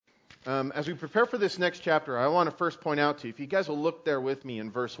As we prepare for this next chapter, I want to first point out to you, if you guys will look there with me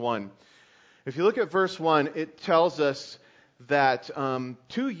in verse 1. If you look at verse 1, it tells us that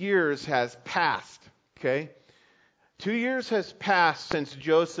 2 years has passed, okay? 2 years has passed since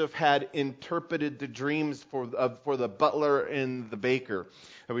Joseph had interpreted the dreams for the butler and the baker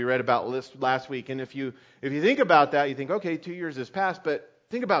that we read about last week. And if you think about that, you think, okay, 2 years has passed, but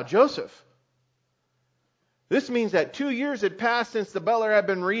think about Joseph. This means that 2 years had passed since the butler had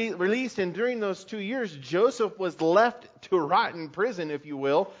been released, and during those 2 years, Joseph was left to rot in prison, if you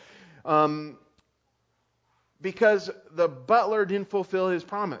will, because the butler didn't fulfill his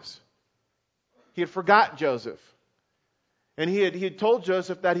promise. He had forgot Joseph. And he had told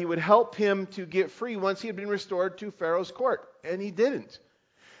Joseph that he would help him to get free once he had been restored to Pharaoh's court. And he didn't.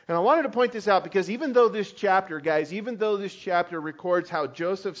 And I wanted to point this out because even though this chapter, guys, records how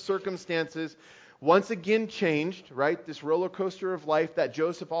Joseph's circumstances once again changed, right? This roller coaster of life that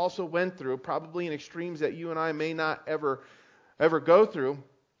Joseph also went through, probably in extremes that you and I may not ever go through,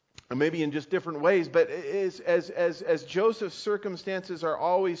 or maybe in just different ways. But as Joseph's circumstances are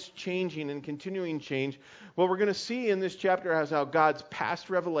always changing and continuing change, what we're going to see in this chapter is how God's past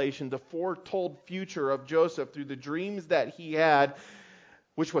revelation, the foretold future of Joseph through the dreams that he had,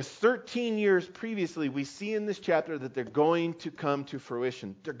 which was 13 years previously, we see in this chapter that they're going to come to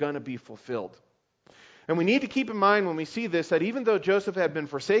fruition. They're going to be fulfilled. And we need to keep in mind when we see this that even though Joseph had been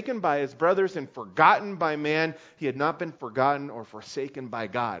forsaken by his brothers and forgotten by man, he had not been forgotten or forsaken by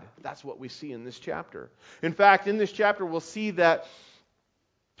God. That's what we see in this chapter. In fact, in this chapter we'll see that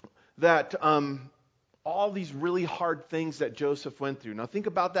all these really hard things that Joseph went through. Now think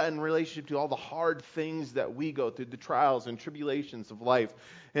about that in relationship to all the hard things that we go through, the trials and tribulations of life.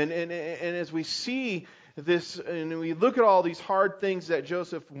 And as we see this, and we look at all these hard things that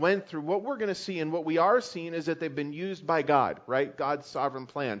Joseph went through, what we're going to see and what we are seeing is that they've been used by God, right? God's sovereign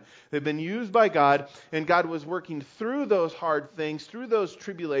plan. They've been used by God, and God was working through those hard things, through those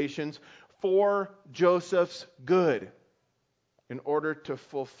tribulations, for Joseph's good, in order to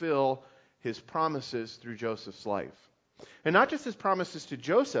fulfill his promises through Joseph's life. And not just his promises to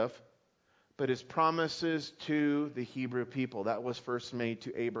Joseph, but his promises to the Hebrew people. That was first made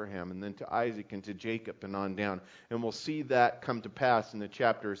to Abraham, and then to Isaac, and to Jacob, and on down. And we'll see that come to pass in the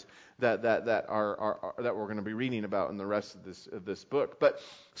chapters that we're going to be reading about in the rest of this book. But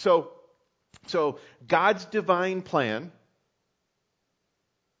so God's divine plan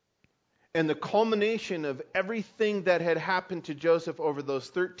and the culmination of everything that had happened to Joseph over those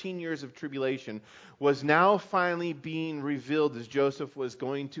 13 years of tribulation was now finally being revealed as Joseph was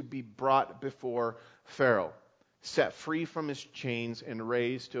going to be brought before Pharaoh, set free from his chains and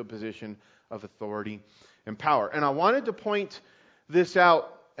raised to a position of authority and power. And I wanted to point this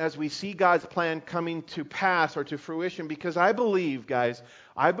out as we see God's plan coming to pass or to fruition, because I believe, guys,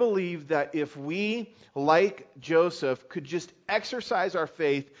 that if we, like Joseph, could just exercise our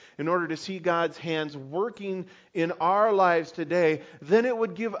faith in order to see God's hands working in our lives today, then it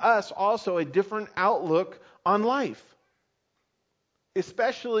would give us also a different outlook on life.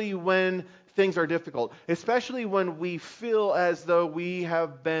 Especially when things are difficult. Especially when we feel as though we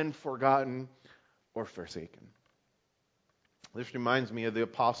have been forgotten or forsaken. This reminds me of the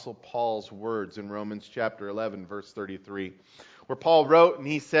Apostle Paul's words in Romans chapter 11, verse 33, where Paul wrote, and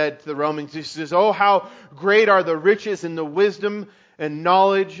he said to the Romans, he says, "Oh, how great are the riches and the wisdom and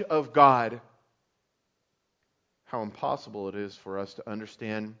knowledge of God. How impossible it is for us to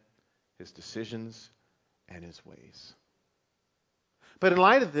understand His decisions and His ways." But in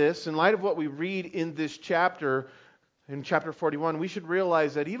light of this, in light of what we read in this chapter, in chapter 41, we should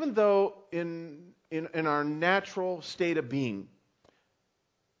realize that even though in our natural state of being,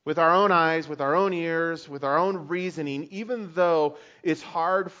 with our own eyes, with our own ears, with our own reasoning, even though it's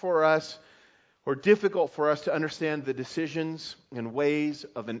hard for us or difficult for us to understand the decisions and ways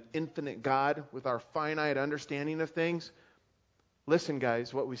of an infinite God with our finite understanding of things, listen,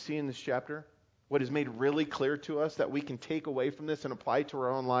 guys, what we see in this chapter, what is made really clear to us that we can take away from this and apply to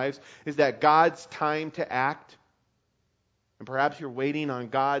our own lives, is that God's time to act, and perhaps you're waiting on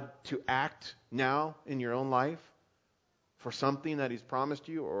God to act now in your own life for something that He's promised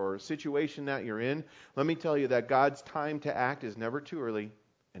you or a situation that you're in. Let me tell you that God's time to act is never too early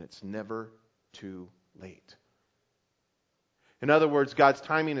and it's never too late. In other words, God's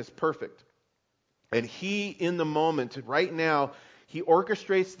timing is perfect. And He, in the moment, right now, He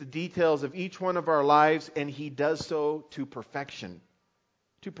orchestrates the details of each one of our lives, and He does so to perfection.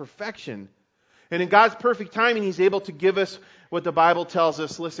 To perfection. And in God's perfect timing, He's able to give us what the Bible tells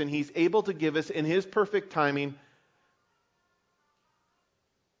us. Listen, He's able to give us in His perfect timing.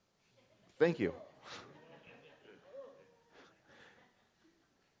 Thank you.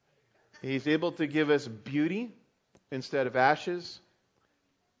 He's able to give us beauty instead of ashes,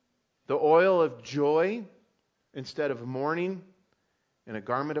 the oil of joy instead of mourning, and a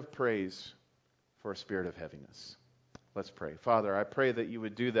garment of praise for a spirit of heaviness. Let's pray. Father, I pray that you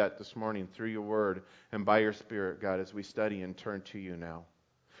would do that this morning through your word and by your Spirit, God, as we study and turn to you now.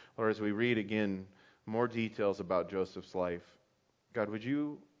 Or as we read again more details about Joseph's life. God, would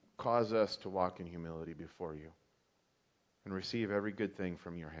you cause us to walk in humility before you and receive every good thing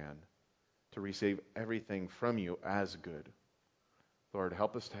from your hand, to receive everything from you as good. Lord,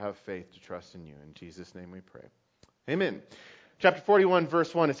 help us to have faith to trust in you. In Jesus' name we pray. Amen. Chapter 41,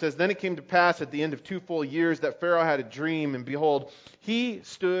 verse 1, it says, Then it came to pass at the end of 2 full years that Pharaoh had a dream, and behold, he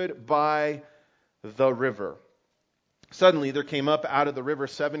stood by the river. Suddenly there came up out of the river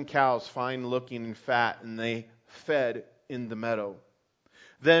 7 cows, fine looking and fat, and they fed in the meadow.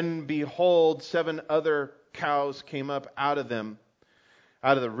 Then behold, 7 other cows came up out of them,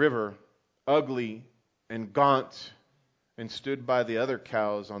 out of the river, ugly and gaunt, and stood by the other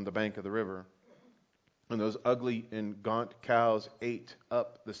cows on the bank of the river. And those ugly and gaunt cows ate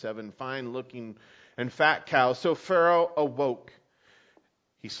up the 7 fine-looking and fat cows. So Pharaoh awoke.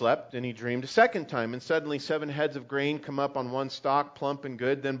 He slept and he dreamed a second time. And suddenly 7 heads of grain come up on one stalk, plump and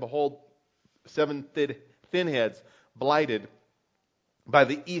good. Then behold, 7 thin heads, blighted by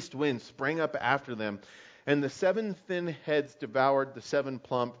the east wind, sprang up after them. And the 7 thin heads devoured the 7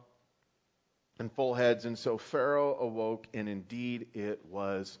 plump and full heads. And so Pharaoh awoke, and indeed it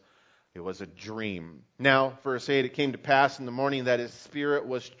was a dream. Now, verse 8, it came to pass in the morning that his spirit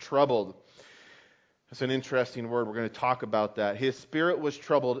was troubled. That's an interesting word. We're going to talk about that. His spirit was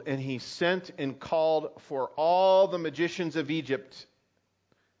troubled, and he sent and called for all the magicians of Egypt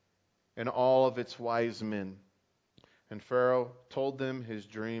and all of its wise men. And Pharaoh told them his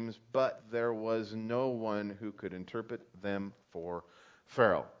dreams, but there was no one who could interpret them for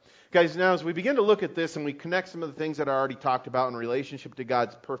Pharaoh. Guys, now as we begin to look at this and we connect some of the things that I already talked about in relationship to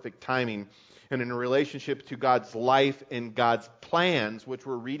God's perfect timing and in relationship to God's life and God's plans, which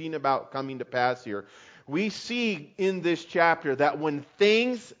we're reading about coming to pass here, we see in this chapter that when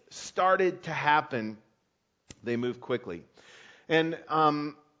things started to happen, they moved quickly. And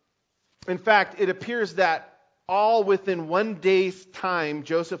in fact, it appears that all within one day's time,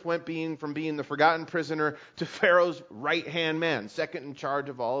 Joseph went from being the forgotten prisoner to Pharaoh's right-hand man, second in charge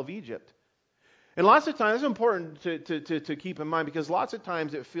of all of Egypt. And lots of times, it's important to keep in mind, because lots of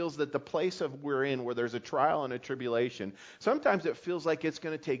times it feels that the place we're in, where there's a trial and a tribulation, sometimes it feels like it's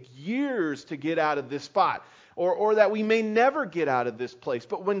going to take years to get out of this spot, or that we may never get out of this place.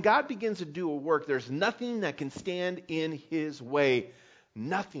 But when God begins to do a work, there's nothing that can stand in His way.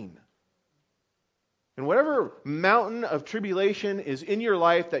 Nothing. And whatever mountain of tribulation is in your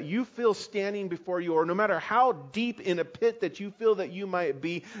life that you feel standing before you, or no matter how deep in a pit that you feel that you might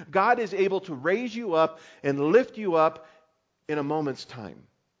be, God is able to raise you up and lift you up in a moment's time.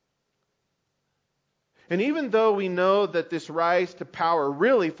 And even though we know that this rise to power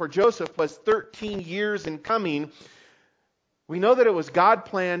really for Joseph was 13 years in coming, we know that it was God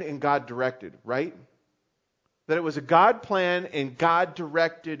planned and God directed, right? That it was a God planned and God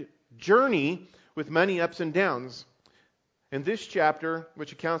directed journey with many ups and downs. In this chapter,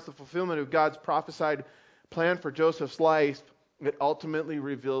 which accounts the fulfillment of God's prophesied plan for Joseph's life, it ultimately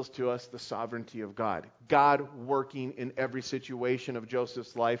reveals to us the sovereignty of God. God working in every situation of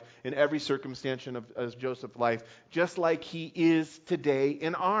Joseph's life, in every circumstance of Joseph's life, just like He is today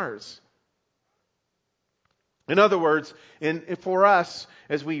in ours. In other words, for us,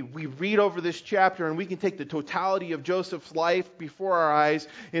 as we read over this chapter and we can take the totality of Joseph's life before our eyes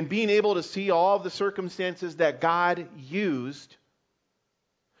and being able to see all of the circumstances that God used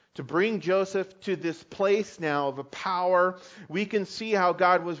to bring Joseph to this place now of a power, we can see how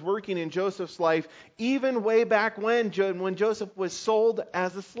God was working in Joseph's life even way back when Joseph was sold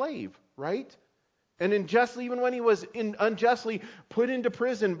as a slave, right? And unjustly, even when he was unjustly put into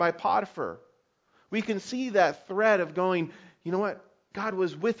prison by Potiphar. We can see that thread of going, you know what? God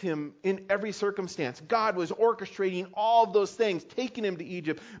was with him in every circumstance. God was orchestrating all of those things, taking him to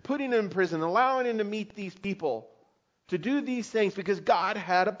Egypt, putting him in prison, allowing him to meet these people, to do these things because God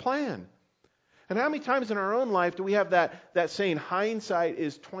had a plan. And how many times in our own life do we have that saying, hindsight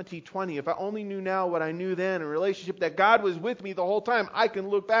is 20/20. If I only knew now what I knew then, in a relationship that God was with me the whole time, I can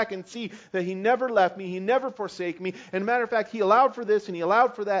look back and see that He never left me, He never forsake me. And matter of fact, He allowed for this and He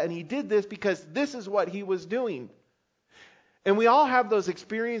allowed for that, and He did this because this is what He was doing. And we all have those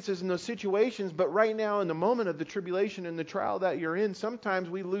experiences and those situations, but right now in the moment of the tribulation and the trial that you're in, sometimes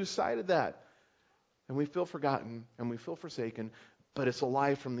we lose sight of that. And we feel forgotten and we feel forsaken. But it's a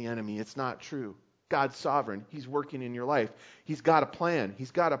lie from the enemy. It's not true. God's sovereign. He's working in your life. He's got a plan.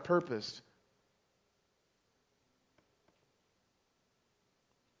 He's got a purpose.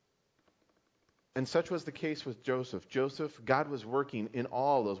 And such was the case with Joseph. God was working in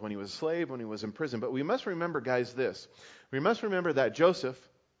all those, when he was a slave, when he was in prison. But we must remember, guys, this. We must remember that Joseph,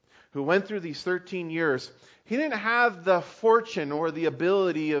 who went through these 13 years, he didn't have the fortune or the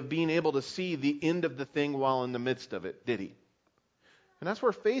ability of being able to see the end of the thing while in the midst of it, did he? And that's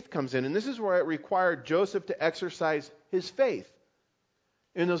where faith comes in. And this is where it required Joseph to exercise his faith.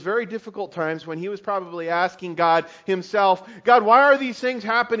 In those very difficult times when he was probably asking God himself, God, why are these things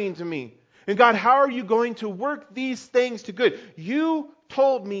happening to me? And God, how are you going to work these things to good? You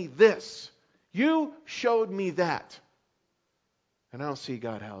told me this. You showed me that. And I don't see,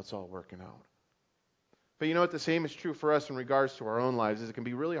 God, how it's all working out. But you know what? The same is true for us in regards to our own lives. Is it can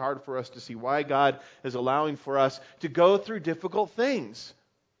be really hard for us to see why God is allowing for us to go through difficult things.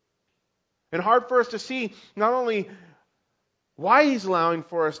 And hard for us to see not only why He's allowing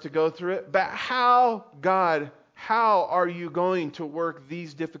for us to go through it, but how, God, how are you going to work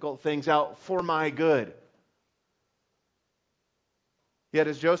these difficult things out for my good? Yet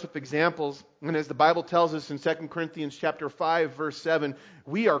as Joseph examples, and as the Bible tells us in 2 Corinthians chapter 5, verse 7,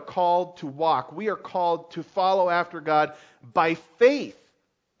 we are called to walk. We are called to follow after God by faith,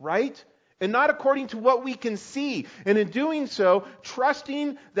 right? And not according to what we can see. And in doing so,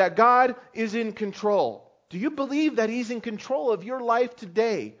 trusting that God is in control. Do you believe that He's in control of your life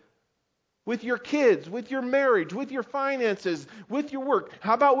today? With your kids, with your marriage, with your finances, with your work.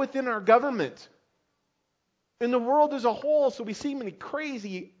 How about within our government? In the world as a whole, so we see many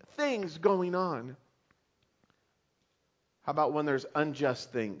crazy things going on. How about when there's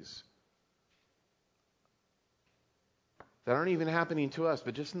unjust things that aren't even happening to us,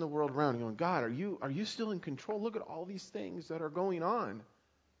 but just in the world around? You're going, God, are you still in control? Look at all these things that are going on.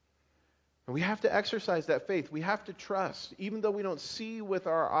 And we have to exercise that faith. We have to trust, even though we don't see with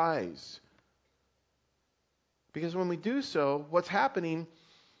our eyes. Because when we do so, what's happening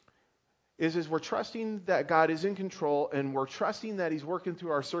is we're trusting that God is in control, and we're trusting that He's working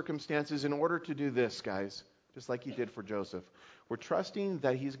through our circumstances in order to do this, guys, just like He did for Joseph. We're trusting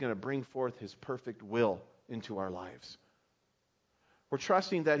that He's going to bring forth His perfect will into our lives. We're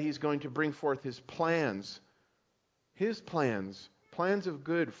trusting that He's going to bring forth His plans of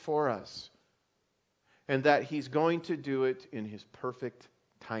good for us, and that He's going to do it in His perfect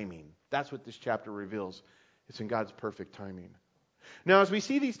timing. That's what this chapter reveals. It's in God's perfect timing. Now, as we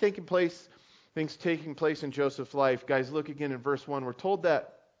see things taking place in Joseph's life, guys, look again in verse 1. We're told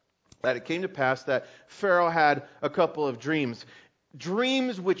that it came to pass that Pharaoh had a couple of dreams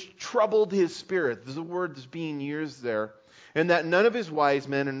which troubled his spirit. There's a word that's being used there. And that none of his wise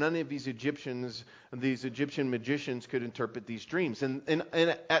men and none of these Egyptian magicians could interpret these dreams. And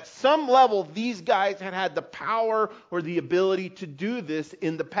at some level, these guys had the power or the ability to do this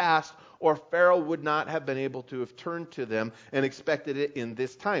in the past, or Pharaoh would not have been able to have turned to them and expected it in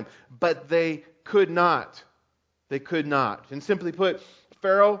this time. But they could not. They could not. And simply put,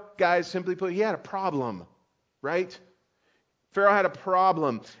 Pharaoh, guys, he had a problem, right? Pharaoh had a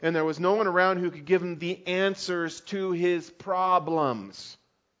problem, and there was no one around who could give him the answers to his problems.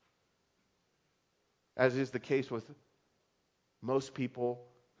 As is the case with most people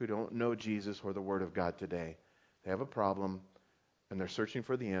who don't know Jesus or the Word of God today. They have a problem, and they're searching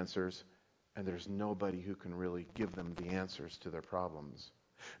for the answers, and there's nobody who can really give them the answers to their problems.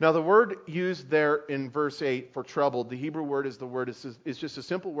 Now, the word used there in verse 8 for troubled, the Hebrew word is just a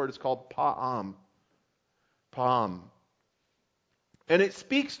simple word. It's called pa'am. Pa'am. And it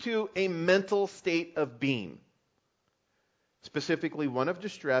speaks to a mental state of being, specifically one of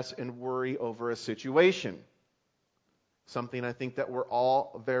distress and worry over a situation. Something I think that we're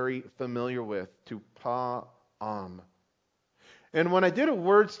all very familiar with, to pa'am. And when I did a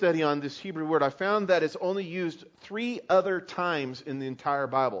word study on this Hebrew word, I found that it's only used 3 other times in the entire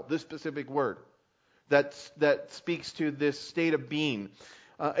Bible, this specific word that speaks to this state of being.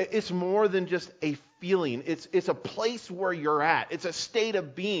 It's more than just a feeling. It's a place where you're at. It's a state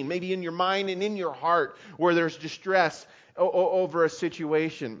of being, maybe in your mind and in your heart, where there's distress over a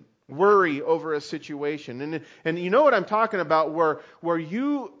situation, worry over a situation. And you know what I'm talking about, where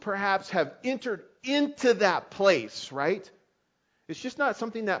you perhaps have entered into that place, right? It's just not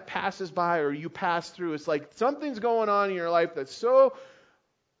something that passes by or you pass through. It's like something's going on in your life that's so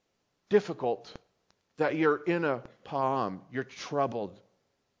difficult that you're in a pa'am. You're troubled.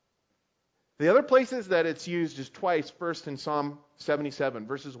 The other places that it's used is twice. First in Psalm 77,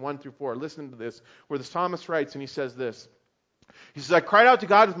 verses 1 through 4. Listen to this, where the psalmist writes, and he says this. He says, I cried out to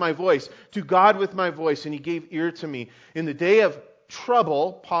God with my voice, to God with my voice, and He gave ear to me. In the day of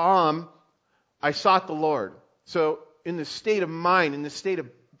trouble, pa'am, I sought the Lord. So in this state of mind, in this state of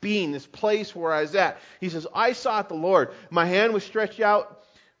being, this place where I was at, he says, I sought the Lord. My hand was stretched out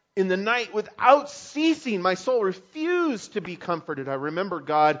in the night without ceasing. My soul refused to be comforted. I remembered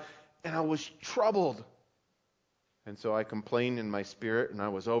God, and I was troubled. And so I complained in my spirit, and I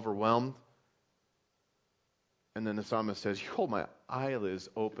was overwhelmed. And then the psalmist says, hold my eyelids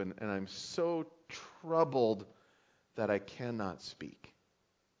open, and I'm so troubled that I cannot speak.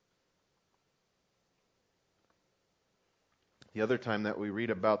 The other time that we read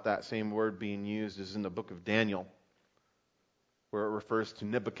about that same word being used is in the book of Daniel, where it refers to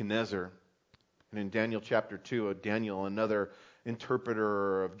Nebuchadnezzar. And in Daniel chapter 2, Daniel, another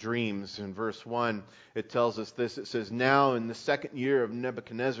interpreter of dreams, in verse 1, it tells us this. It says, now in the second year of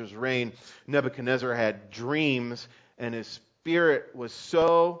Nebuchadnezzar's reign, Nebuchadnezzar had dreams, and his spirit was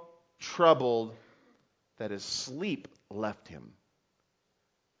so troubled that his sleep left him.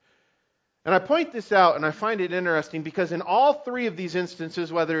 And I point this out, and I find it interesting, because in all three of these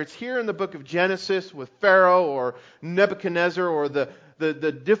instances, whether it's here in the book of Genesis with Pharaoh or Nebuchadnezzar or the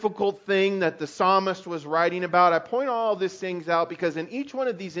difficult thing that the psalmist was writing about, I point all these things out because in each one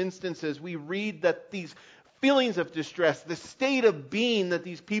of these instances we read that these feelings of distress, the state of being that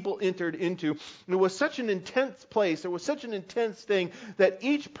these people entered into, it was such an intense place, it was such an intense thing that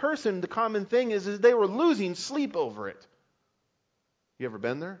each person, the common thing is they were losing sleep over it. You ever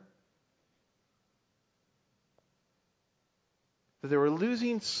been there? That they were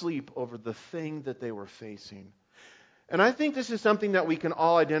losing sleep over the thing that they were facing. And I think this is something that we can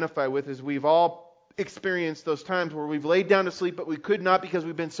all identify with, as we've all experienced those times where we've laid down to sleep, but we could not because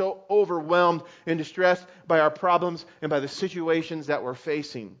we've been so overwhelmed and distressed by our problems and by the situations that we're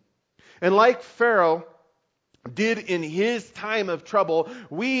facing. And like Pharaoh did in his time of trouble,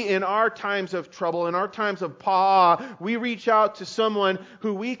 we in our times of trouble, in our times of pause, we reach out to someone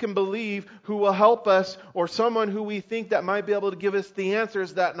who we can believe who will help us, or someone who we think that might be able to give us the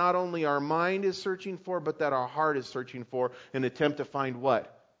answers that not only our mind is searching for, but that our heart is searching for, in an attempt to find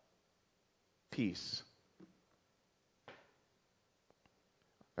what? Peace.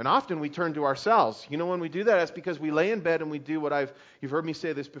 And often we turn to ourselves. You know, when we do that, it's because we lay in bed and we do what you've heard me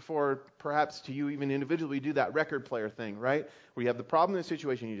say this before, perhaps to you even individually, we do that record player thing, right? Where you have the problem in the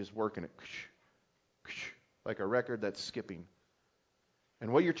situation, you just work in it. Like a record that's skipping.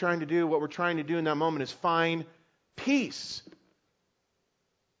 And what we're trying to do in that moment is find peace.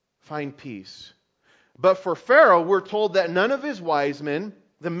 Find peace. But for Pharaoh, we're told that none of his wise men,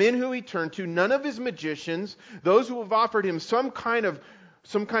 the men who he turned to, none of his magicians, those who have offered him some kind of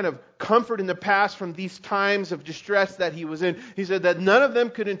comfort in the past from these times of distress that he was in. He said that none of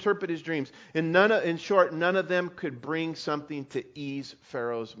them could interpret his dreams. And in short, none of them could bring something to ease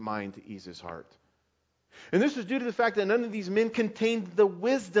Pharaoh's mind, to ease his heart. And this was due to the fact that none of these men contained the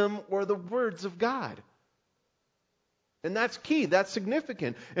wisdom or the words of God. And that's key, that's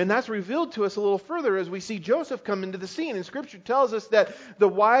significant. And that's revealed to us a little further as we see Joseph come into the scene. And Scripture tells us that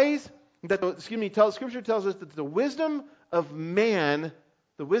Scripture tells us that the wisdom of men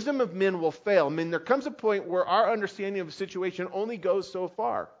will fail. I mean, there comes a point where our understanding of a situation only goes so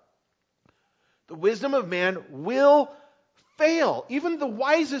far. The wisdom of man will fail. Even the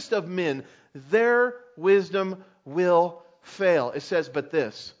wisest of men, their wisdom will fail. It says, but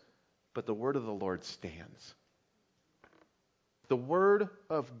the word of the Lord stands. The word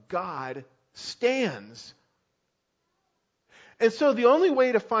of God stands. And so the only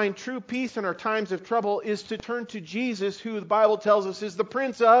way to find true peace in our times of trouble is to turn to Jesus, who the Bible tells us is the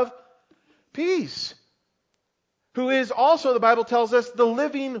Prince of Peace. Who is also, the Bible tells us, the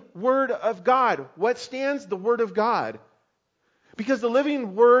living Word of God. What stands? The Word of God. Because the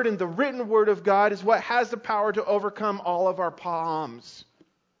living Word and the written Word of God is what has the power to overcome all of our problems,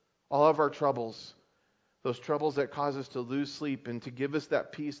 all of our troubles. Those troubles that cause us to lose sleep and to give us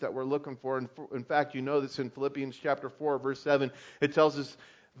that peace that we're looking for. And in fact, you know this in Philippians chapter 4, verse 7. It tells us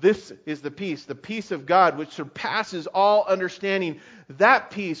this is the peace of God, which surpasses all understanding.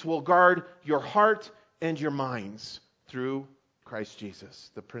 That peace will guard your heart and your minds through Christ Jesus,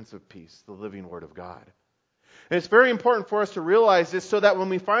 the Prince of Peace, the living Word of God. And it's very important for us to realize this so that when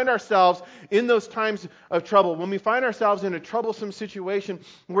we find ourselves in those times of trouble, when we find ourselves in a troublesome situation,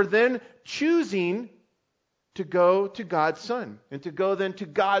 we're then choosing to go to God's Son and to go then to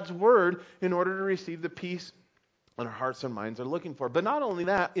God's Word in order to receive the peace that our hearts and minds are looking for. But not only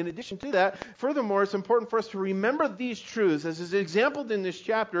that, in addition to that, furthermore, it's important for us to remember these truths as is exampled in this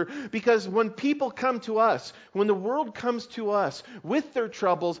chapter, because when people come to us, when the world comes to us with their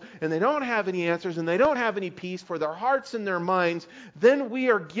troubles and they don't have any answers and they don't have any peace for their hearts and their minds, then we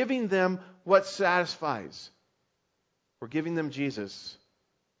are giving them what satisfies. We're giving them Jesus.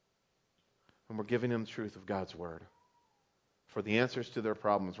 and we're giving them the truth of God's Word for the answers to their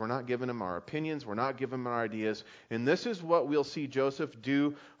problems. We're not giving them our opinions. We're not giving them our ideas. And this is what we'll see Joseph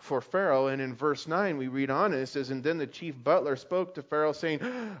do for Pharaoh. And in verse 9, we read on, and it says, "And then the chief butler spoke to Pharaoh, saying,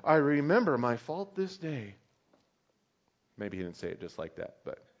 I remember my fault this day." Maybe he didn't say it just like that,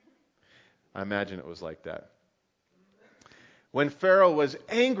 but I imagine it was like that. "When Pharaoh was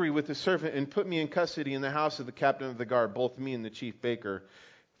angry with the servant and put me in custody in the house of the captain of the guard, both me and the chief baker."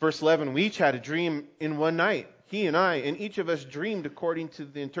 Verse 11, "We each had a dream in one night, he and I, and each of us dreamed according to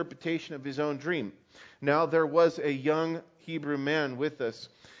the interpretation of his own dream. Now there was a young Hebrew man with us,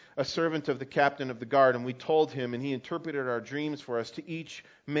 a servant of the captain of the guard, and we told him, and he interpreted our dreams for us. To each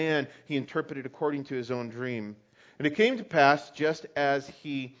man he interpreted according to his own dream. And it came to pass just as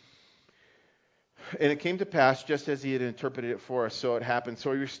he had interpreted it for us, so it happened.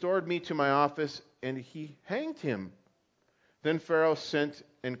 So he restored me to my office, and he hanged him. Then Pharaoh sent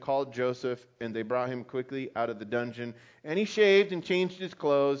and called Joseph, and they brought him quickly out of the dungeon. And he shaved and changed his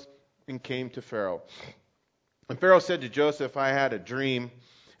clothes and came to Pharaoh. And Pharaoh said to Joseph, I had a dream,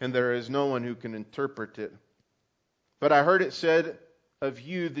 and there is no one who can interpret it. But I heard it said of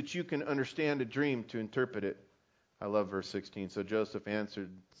you that you can understand a dream to interpret it." I love verse 16. "So Joseph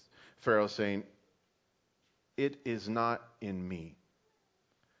answered Pharaoh, saying, It is not in me.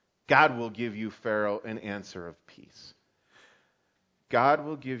 God will give you, Pharaoh, an answer of peace." God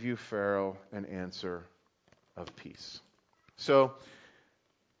will give you, Pharaoh, an answer of peace. So,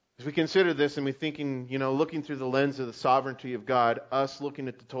 as we consider this and we're thinking, looking through the lens of the sovereignty of God, us looking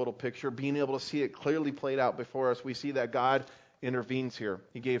at the total picture, being able to see it clearly played out before us, we see that God intervenes here.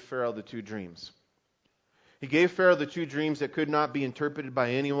 He gave Pharaoh the two dreams. He gave Pharaoh the two dreams that could not be interpreted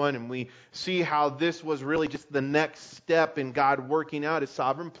by anyone, and we see how this was really just the next step in God working out His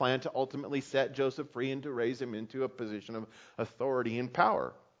sovereign plan to ultimately set Joseph free and to raise him into a position of authority and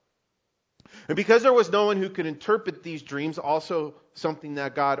power. And because there was no one who could interpret these dreams, also something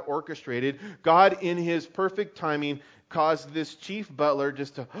that God orchestrated, God in His perfect timing caused this chief butler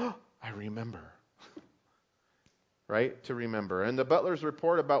just to, I remember. Right? To remember. And the butler's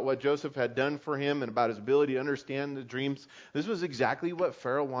report about what Joseph had done for him and about his ability to understand the dreams, this was exactly what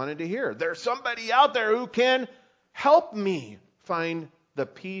Pharaoh wanted to hear. There's somebody out there who can help me find the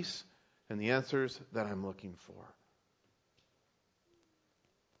peace and the answers that I'm looking for.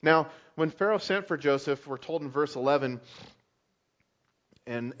 Now, when Pharaoh sent for Joseph, we're told in verse 11,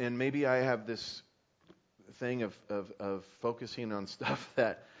 and maybe I have this thing of focusing on stuff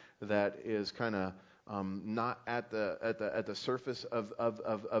that is kind of not at the surface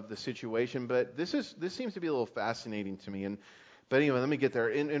of the situation, but this seems to be a little fascinating to me. But anyway, let me get there.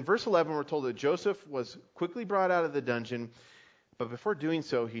 In verse 11, we're told that Joseph was quickly brought out of the dungeon, but before doing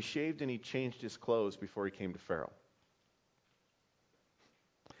so, he shaved and he changed his clothes before he came to Pharaoh.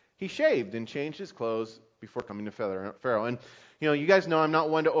 He shaved and changed his clothes before coming to Pharaoh. And, you guys know I'm not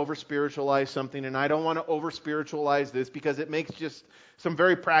one to over-spiritualize something, and I don't want to over-spiritualize this because it makes just some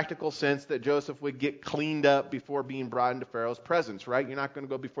very practical sense that Joseph would get cleaned up before being brought into Pharaoh's presence, right? You're not going to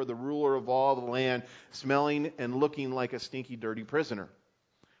go before the ruler of all the land smelling and looking like a stinky, dirty prisoner.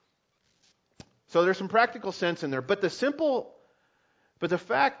 So there's some practical sense in there. But the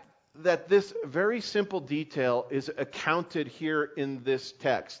fact that this very simple detail is accounted here in this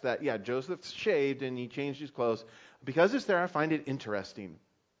text, that, Joseph shaved and he changed his clothes. Because it's there, I find it interesting.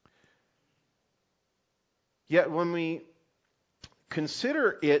 Yet when we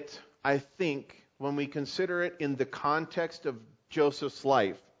consider it, I think, when we consider it in the context of Joseph's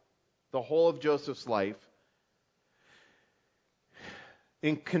life, the whole of Joseph's life,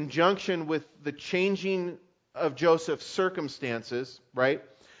 in conjunction with the changing of Joseph's circumstances, right?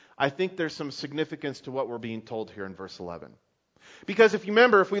 I think there's some significance to what we're being told here in verse 11. Because if you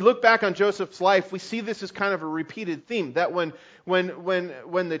remember, if we look back on Joseph's life, we see this as kind of a repeated theme. That when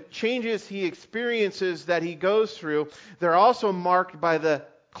the changes he experiences that he goes through, they're also marked by the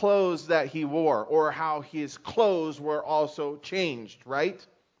clothes that he wore, or how his clothes were also changed, right?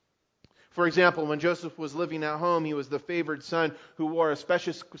 For example, when Joseph was living at home, he was the favored son who wore a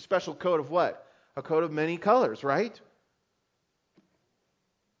special coat of what? A coat of many colors, right?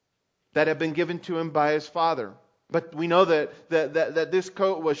 That had been given to him by his father. But we know that this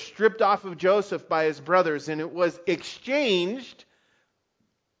coat was stripped off of Joseph by his brothers, and it was exchanged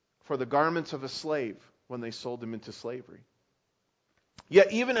for the garments of a slave when they sold him into slavery.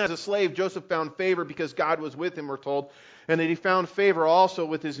 Yet even as a slave, Joseph found favor because God was with him, we're told, and that he found favor also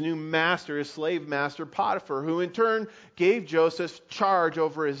with his new master, his slave master Potiphar, who in turn gave Joseph charge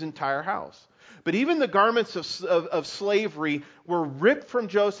over his entire house. But even the garments of slavery were ripped from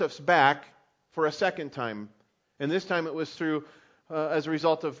Joseph's back for a second time. And this time it was through as a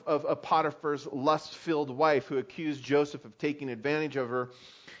result of Potiphar's lust-filled wife who accused Joseph of taking advantage of her,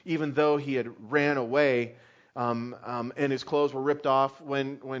 even though he had ran away and his clothes were ripped off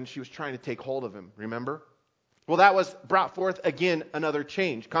when she was trying to take hold of him. Remember? Well, that was brought forth again another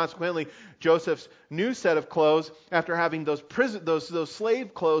change. Consequently, Joseph's new set of clothes, after having those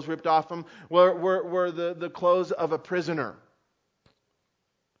slave clothes ripped off him, were the clothes of a prisoner.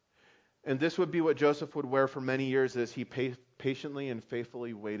 And this would be what Joseph would wear for many years as he patiently and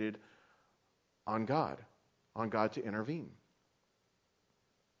faithfully waited on God to intervene.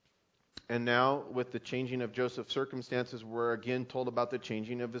 And now, with the changing of Joseph's circumstances, we're again told about the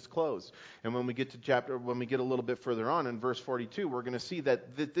changing of his clothes. And when we get a little bit further on in verse 42, we're going to see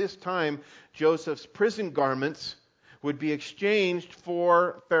that this time Joseph's prison garments would be exchanged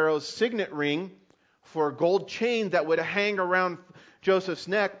for Pharaoh's signet ring, for a gold chain that would hang around Joseph's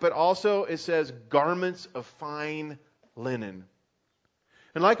neck, but also, it says, garments of fine linen.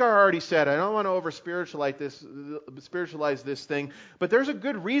 And like I already said, I don't want to over-spiritualize this thing, but there's a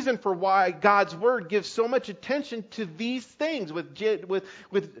good reason for why God's Word gives so much attention to these things. Why do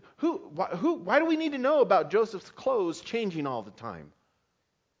we need to know about Joseph's clothes changing all the time?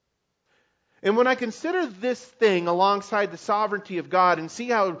 And when I consider this thing alongside the sovereignty of God and see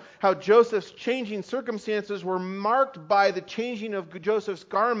how Joseph's changing circumstances were marked by the changing of Joseph's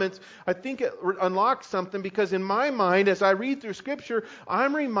garments, I think it unlocks something, because in my mind, as I read through Scripture,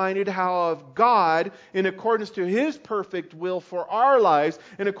 I'm reminded how of God, in accordance to His perfect will for our lives,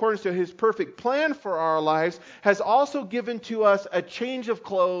 in accordance to His perfect plan for our lives, has also given to us a change of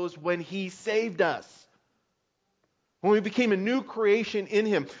clothes when He saved us. When we became a new creation in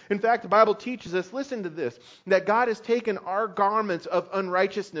Him. In fact, the Bible teaches us, listen to this, that God has taken our garments of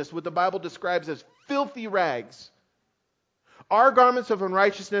unrighteousness, what the Bible describes as filthy rags. Our garments of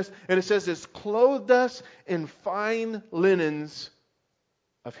unrighteousness, and it says, has clothed us in fine linens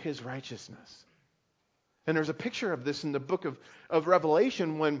of His righteousness. And there's a picture of this in the book of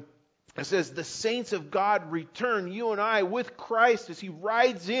Revelation when it says the saints of God return, you and I, with Christ as He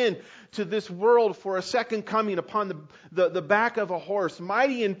rides in to this world for a second coming upon the back of a horse,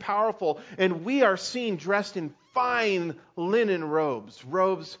 mighty and powerful. And we are seen dressed in fine linen robes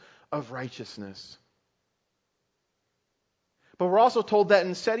of righteousness. But we're also told that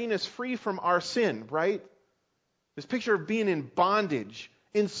in setting us free from our sin, right? This picture of being in bondage,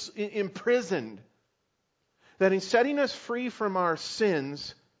 imprisoned. That in setting us free from our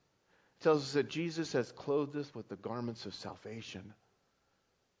sins, tells us that Jesus has clothed us with the garments of salvation.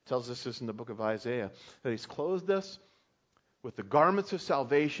 It tells us this in the book of Isaiah, that He's clothed us with the garments of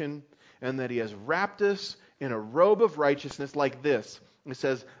salvation and that He has wrapped us in a robe of righteousness like this. It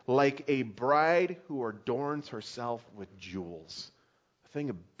says, like a bride who adorns herself with jewels. A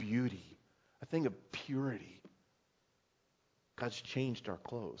thing of beauty, a thing of purity. God's changed our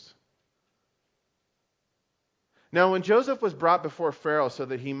clothes. Now, when Joseph was brought before Pharaoh so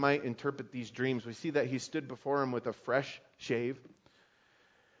that he might interpret these dreams, we see that he stood before him with a fresh shave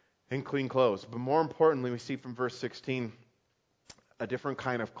and clean clothes. But more importantly, we see from verse 16 a different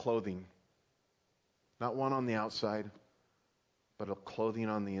kind of clothing. Not one on the outside, but a clothing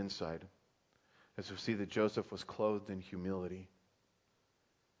on the inside. As we see that Joseph was clothed in humility,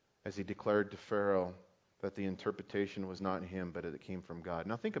 as he declared to Pharaoh that the interpretation was not him, but it came from God.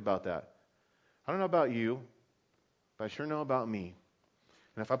 Now think about that. I don't know about you, but I sure know about me.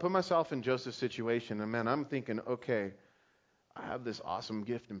 And if I put myself in Joseph's situation, and man, I'm thinking, okay, I have this awesome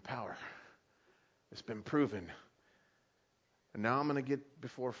gift and power. It's been proven. And now I'm going to get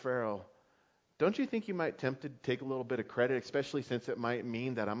before Pharaoh. Don't you think you might be tempted to take a little bit of credit, especially since it might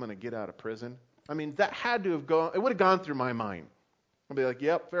mean that I'm going to get out of prison? I mean, that had to have gone, it would have gone through my mind. I'll be like,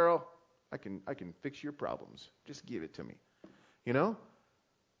 yep, Pharaoh, I can fix your problems. Just give it to me. You know?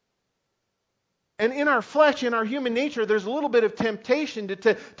 And in our flesh, in our human nature, there's a little bit of temptation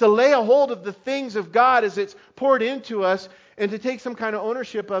to lay a hold of the things of God as it's poured into us and to take some kind of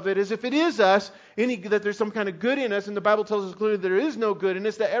ownership of it as if it is us, that there's some kind of good in us. And the Bible tells us clearly there is no good in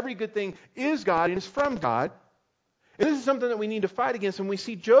us, that every good thing is God and is from God. And this is something that we need to fight against. When we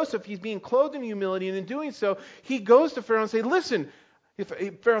see Joseph, he's being clothed in humility, and in doing so, he goes to Pharaoh and says, listen, if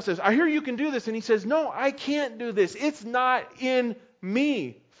Pharaoh says, I hear you can do this. And he says, no, I can't do this. It's not in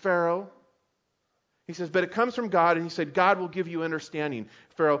me, Pharaoh. He says, but it comes from God, and he said, God will give you understanding,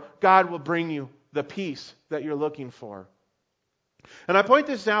 Pharaoh. God will bring you the peace that you're looking for. And I point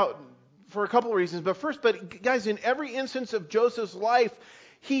this out for a couple of reasons. But first, guys, in every instance of Joseph's life,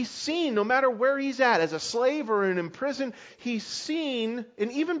 He's seen, no matter where he's at, as a slave or in prison, he's seen,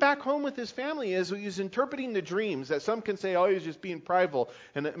 and even back home with his family, as he's interpreting the dreams, that some can say, oh, he's just being prideful.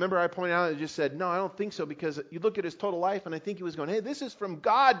 And remember I pointed out, I just said, no, I don't think so, because you look at his total life, and I think he was going, hey, this is from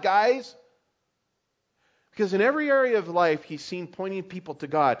God, guys. Because in every area of life, he's seen pointing people to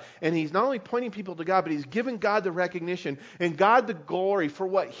God. And he's not only pointing people to God, but he's given God the recognition and God the glory for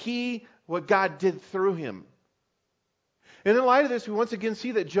what God did through him. And in light of this, we once again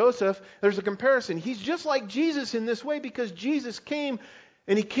see that Joseph, there's a comparison. He's just like Jesus in this way, because Jesus came,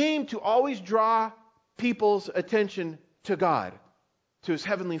 and he came to always draw people's attention to God, to his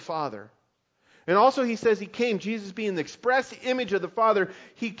heavenly Father. And also he says he came, Jesus being the express image of the Father,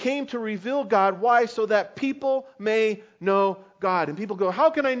 he came to reveal God. Why? So that people may know God. And people go, how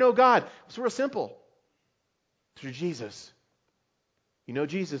can I know God? It's real simple. Through Jesus. You know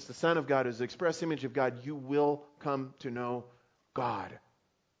Jesus, the Son of God, is the express image of God. You will come to know God.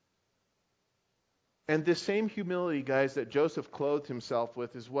 And this same humility, guys, that Joseph clothed himself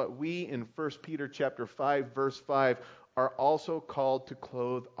with is what we in 1 Peter chapter 5, verse 5 are also called to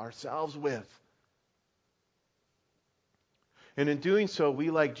clothe ourselves with. And in doing so, we,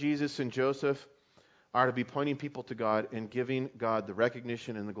 like Jesus and Joseph, are to be pointing people to God and giving God the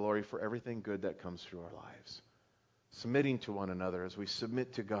recognition and the glory for everything good that comes through our lives. Submitting to one another as we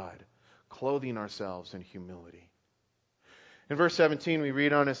submit to God, clothing ourselves in humility. In verse 17 we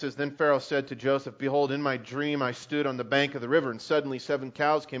read on, it says, Then Pharaoh said to Joseph, Behold, in my dream I stood on the bank of the river, and suddenly 7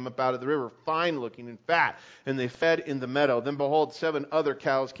 cows came up out of the river, fine looking and fat, and they fed in the meadow. Then behold, 7 other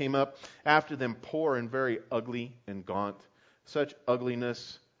cows came up after them, poor and very ugly and gaunt, such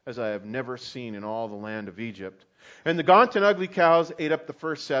ugliness as I have never seen in all the land of Egypt. And the gaunt and ugly cows ate up the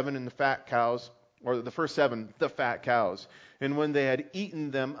first 7, and the fat cows, or the first 7, the fat cows. And when they had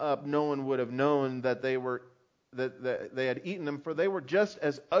eaten them up, no one would have known that they had eaten them, for they were just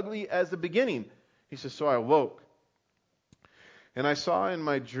as ugly as the beginning. He says, So I awoke, and I saw in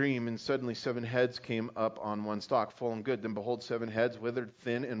my dream, and suddenly 7 heads came up on one stalk, full and good. Then behold, 7 heads, withered,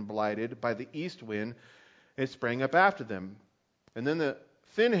 thin, and blighted by the east wind, it sprang up after them. And then the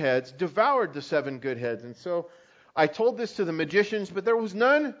thin heads devoured the 7 good heads. And so I told this to the magicians, but there was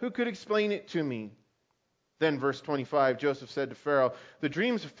none who could explain it to me. Then, verse 25, Joseph said to Pharaoh, The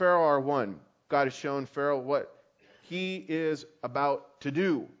dreams of Pharaoh are one. God has shown Pharaoh what he is about to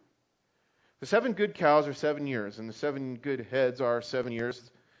do. The 7 good cows are 7 years, and the 7 good heads are 7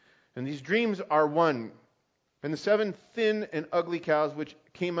 years. And these dreams are one. And the 7 thin and ugly cows which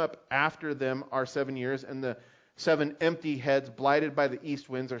came up after them are 7 years, and the 7 empty heads blighted by the east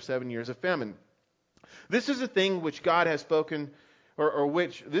winds are 7 years of famine. This is a thing which God has spoken, or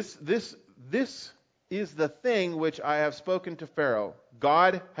which this is the thing which I have spoken to Pharaoh.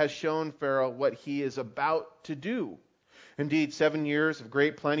 God has shown Pharaoh what he is about to do. Indeed, 7 years of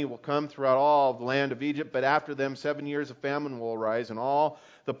great plenty will come throughout all the land of Egypt, but after them 7 years of famine will arise, and all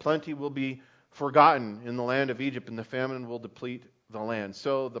the plenty will be forgotten in the land of Egypt, and the famine will deplete the land.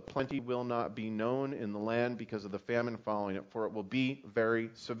 So the plenty will not be known in the land because of the famine following it, for it will be very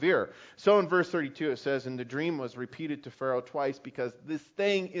severe. So in verse 32 it says, And the dream was repeated to Pharaoh twice, because this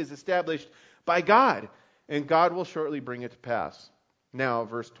thing is established by God, and God will shortly bring it to pass. Now,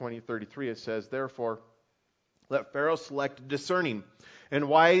 verse 33 it says, Therefore, let Pharaoh select a discerning and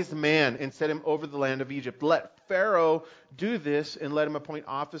wise man and set him over the land of Egypt. Let Pharaoh do this, and let him appoint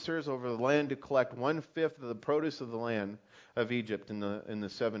officers over the land to collect 1/5 of the produce of the land of Egypt in the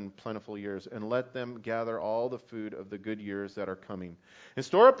 7 plentiful years, and let them gather all the food of the good years that are coming, and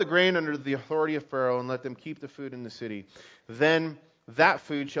store up the grain under the authority of Pharaoh, and let them keep the food in the city. Then that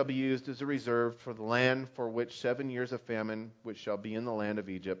food shall be used as a reserve for the land for which 7 years of famine, which shall be in the land of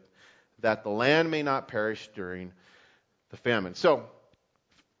Egypt, that the land may not perish during the famine. So,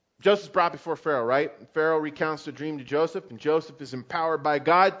 Joseph's brought before Pharaoh, right? Pharaoh recounts the dream to Joseph, and Joseph is empowered by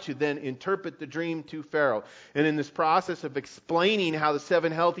God to then interpret the dream to Pharaoh. And in this process of explaining how the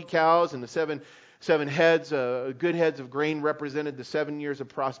 7 healthy cows and the seven heads, good heads of grain represented the 7 years of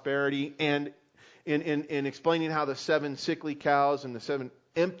prosperity, and in explaining how the 7 sickly cows and the 7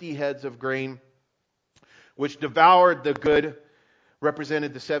 empty heads of grain, which devoured the good,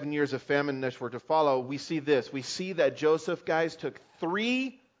 represented the 7 years of famine that were to follow, we see this. We see that Joseph, guys, took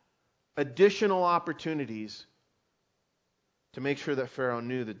 3 additional opportunities to make sure that Pharaoh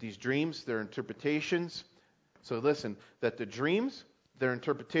knew that these dreams, their interpretations, so listen, that the dreams, their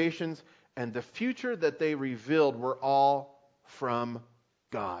interpretations, and the future that they revealed were all from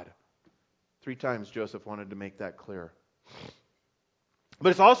God. 3 times Joseph wanted to make that clear. But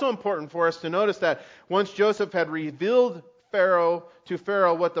it's also important for us to notice that once Joseph had revealed to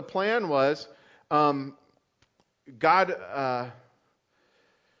Pharaoh what the plan was, God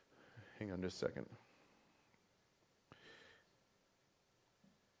Hang on just a second.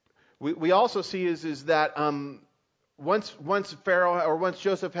 We also see is that once Pharaoh, or once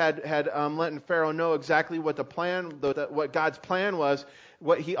Joseph had let Pharaoh know exactly what the plan, what God's plan was,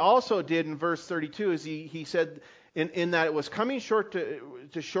 what he also did in verse 32 is he said in that it was coming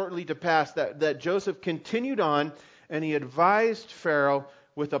shortly to pass that Joseph continued on, and he advised Pharaoh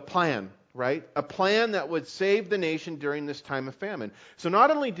with a plan, right? A plan that would save the nation during this time of famine. So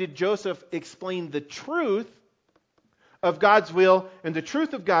not only did Joseph explain the truth of God's will and the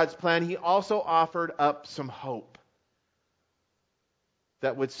truth of God's plan, he also offered up some hope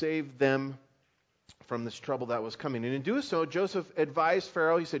that would save them from this trouble that was coming. And in doing so, Joseph advised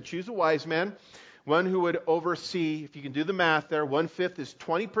Pharaoh, he said, choose a wise man, one who would oversee, if you can do the math there, 1/5 is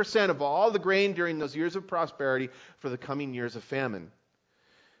 20% of all the grain during those years of prosperity for the coming years of famine.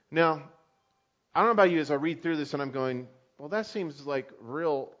 Now, I don't know about you, as I read through this and I'm going, well, that seems like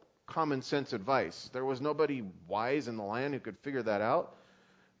real common sense advice. There was nobody wise in the land who could figure that out.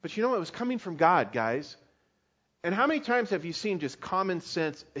 But you know, it was coming from God, guys. And how many times have you seen just common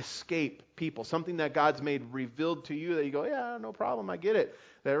sense escape people? Something that God's made revealed to you that you go, yeah, no problem, I get it.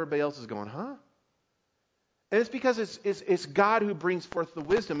 That everybody else is going, huh? And it's because it's God who brings forth the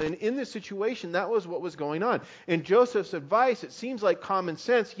wisdom. And in this situation, that was what was going on. In Joseph's advice, it seems like common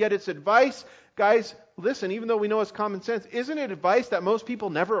sense, yet it's advice, guys, listen, even though we know it's common sense, isn't it advice that most people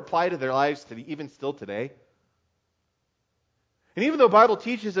never apply to their lives even still today? And even though the Bible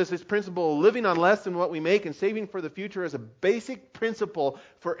teaches us this principle of living on less than what we make and saving for the future as a basic principle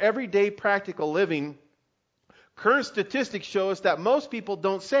for everyday practical living, current statistics show us that most people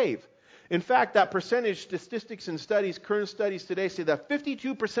don't save. In fact, that percentage, statistics and studies, current studies today say that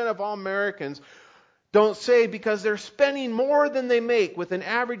 52% of all Americans don't save because they're spending more than they make, with an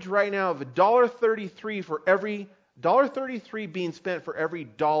average right now of $1.33 for every $1.33 being spent for every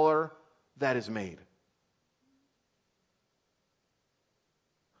dollar that is made.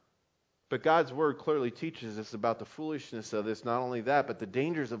 But God's Word clearly teaches us about the foolishness of this. Not only that, but the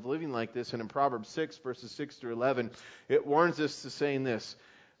dangers of living like this. And in Proverbs 6, verses 6 through 11, it warns us to saying this.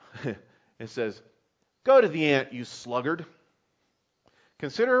 It says, go to the ant, you sluggard.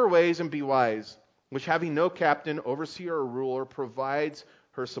 Consider her ways and be wise, which having no captain, overseer, or ruler, provides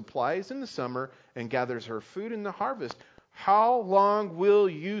her supplies in the summer and gathers her food in the harvest. How long will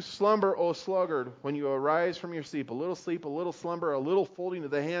you slumber, O sluggard, when you arise from your sleep? A little slumber, a little folding of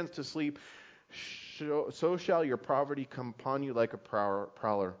the hands to sleep. So shall your poverty come upon you like a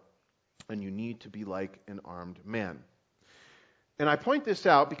prowler, and you need to be like an armed man. And I point this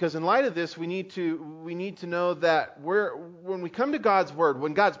out because in light of this, we need to know that when we come to God's Word,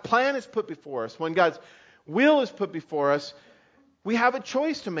 when God's plan is put before us, when God's will is put before us, we have a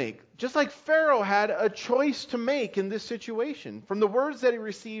choice to make. Just like Pharaoh had a choice to make in this situation from the words that he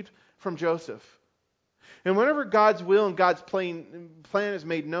received from Joseph. And whenever God's will and God's plan is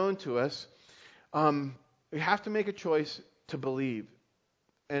made known to us, we have to make a choice to believe.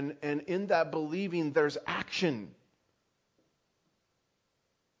 And in that believing, there's action.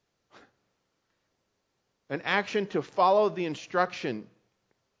 An action to follow the instruction.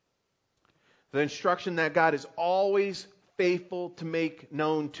 The instruction that God is always faithful to make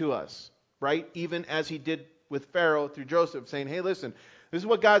known to us. Right? Even as he did with Pharaoh through Joseph, saying, hey, listen, this is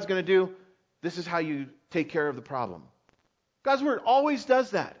what God's going to do. This is how you take care of the problem. God's Word always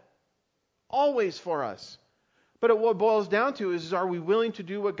does that. Always for us. But what it boils down to is, are we willing to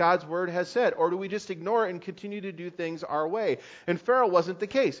do what God's Word has said? Or do we just ignore it and continue to do things our way? And Pharaoh wasn't the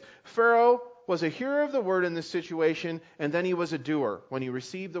case. Pharaoh was a hearer of the Word in this situation, and then he was a doer when he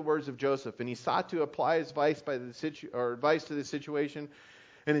received the words of Joseph. And he sought to apply his advice to the situation.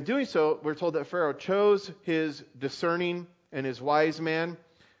 And in doing so, we're told that Pharaoh chose his discerning and his wise man,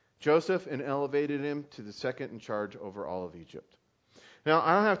 Joseph, and elevated him to the second in charge over all of Egypt. Now,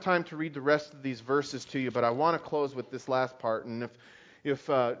 I don't have time to read the rest of these verses to you, but I want to close with this last part. And if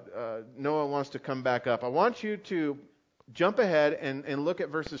Noah wants to come back up, I want you to jump ahead and look at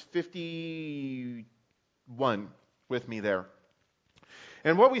verses 51 with me there.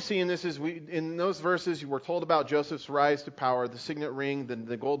 And what we see in this is, in those verses, we're told about Joseph's rise to power, the signet ring,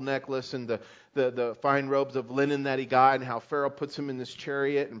 the gold necklace, and the fine robes of linen that he got, and how Pharaoh puts him in this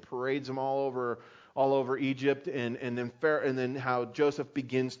chariot and parades him all over Egypt, and then how Joseph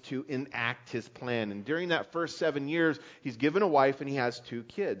begins to enact his plan. And during that first 7 years, he's given a wife and he has 2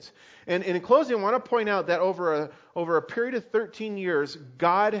 kids. And in closing, I want to point out that over a period of 13 years,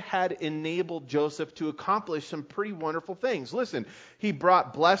 God had enabled Joseph to accomplish some pretty wonderful things. Listen, he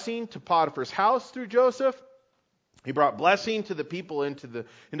brought blessing to Potiphar's house through Joseph. He brought blessing to the people into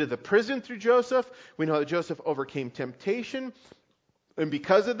the prison through Joseph. We know that Joseph overcame temptation, and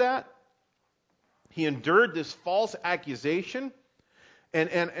because of that, He endured this false accusation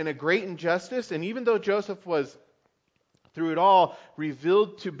and a great injustice. And even though Joseph was, through it all,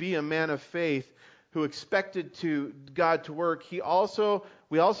 revealed to be a man of faith who expected God to work, we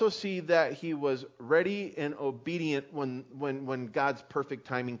also see that he was ready and obedient when God's perfect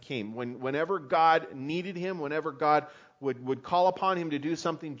timing came. Whenever God needed him, whenever God would call upon him to do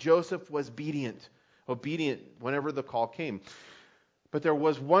something, Joseph was obedient whenever the call came. But there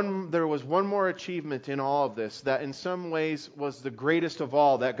was one more achievement in all of this that in some ways was the greatest of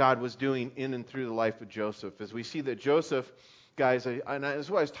all that God was doing in and through the life of Joseph. As we see that Joseph, guys, and that's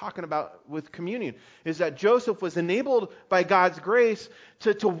what I was talking about with communion, is that Joseph was enabled by God's grace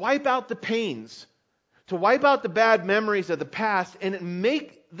to wipe out the pains, to wipe out the bad memories of the past and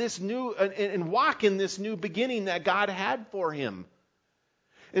make this new, and walk in this new beginning that God had for him.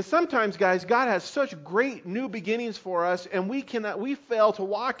 And sometimes, guys, God has such great new beginnings for us, and we fail to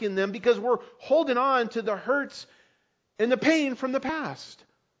walk in them because we're holding on to the hurts and the pain from the past.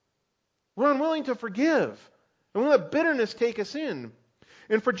 We're unwilling to forgive, and we let bitterness take us in.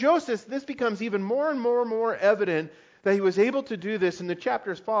 And for Joseph, this becomes even more and more evident that he was able to do this, and the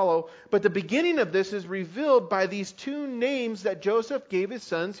chapters follow. But the beginning of this is revealed by these two names that Joseph gave his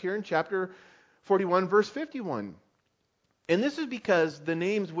sons here in chapter 41, verse 51. And this is because the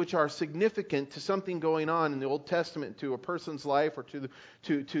names which are significant to something going on in the Old Testament, to a person's life or to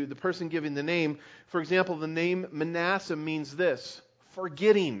the person giving the name. For example, the name Manasseh means this: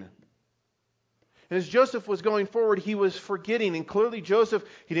 forgetting. And as Joseph was going forward, he was forgetting. And clearly Joseph,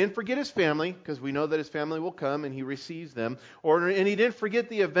 he didn't forget his family, because we know that his family will come and he receives them. And he didn't forget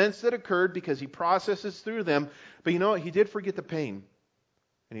the events that occurred, because he processes through them. But you know what? He did forget the pain.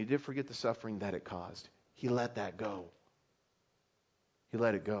 And he did forget the suffering that it caused. He let that go. He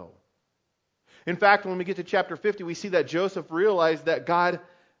let it go. In fact, when we get to chapter 50, we see that Joseph realized that God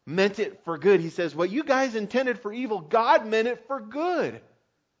meant it for good. He says, what you guys intended for evil, God meant it for good.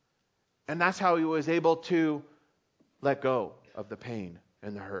 And that's how he was able to let go of the pain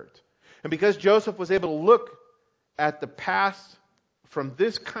and the hurt. And because Joseph was able to look at the past from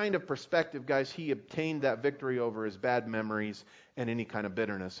this kind of perspective, guys, he obtained that victory over his bad memories and any kind of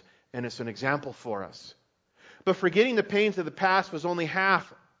bitterness. And it's an example for us. But forgetting the pains of the past was only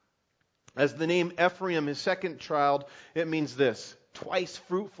half. As the name Ephraim, his second child, it means this: twice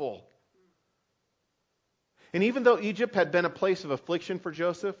fruitful. And even though Egypt had been a place of affliction for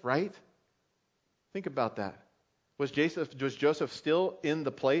Joseph, right? Think about that. Was Joseph still in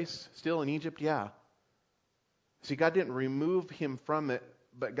the place, still in Egypt? Yeah. See, God didn't remove him from it,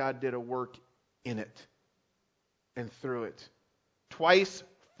 but God did a work in it and through it. Twice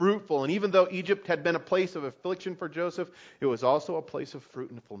fruitful. And even though Egypt had been a place of affliction for Joseph, it was also a place of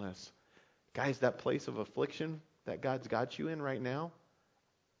fruitfulness. Guys, that place of affliction that God's got you in right now,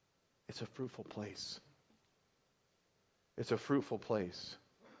 it's a fruitful place. It's a fruitful place.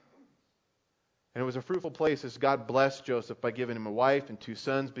 And it was a fruitful place as God blessed Joseph by giving him a wife and 2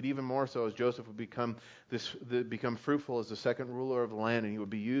 sons, but even more so as Joseph would become fruitful as the second ruler of the land, and he would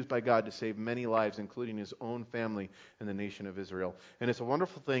be used by God to save many lives, including his own family and the nation of Israel. And it's a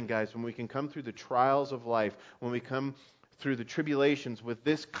wonderful thing, guys, when we can come through the trials of life, when we come through the tribulations with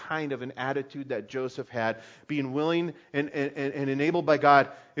this kind of an attitude that Joseph had, being willing and enabled by God,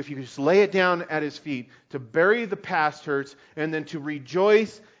 if you just lay it down at his feet, to bury the past hurts and then to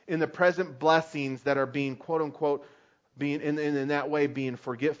rejoice in the present blessings that are being, quote unquote, being in that way, being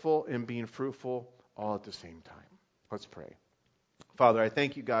forgetful and being fruitful all at the same time. Let's pray. Father, I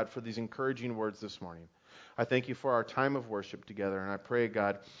thank you, God, for these encouraging words this morning. I thank you for our time of worship together, and I pray,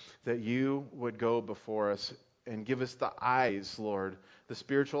 God, that you would go before us and give us the eyes, Lord, the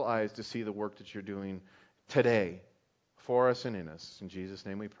spiritual eyes to see the work that you're doing today for us and in us. In Jesus'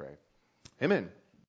 name we pray. Amen.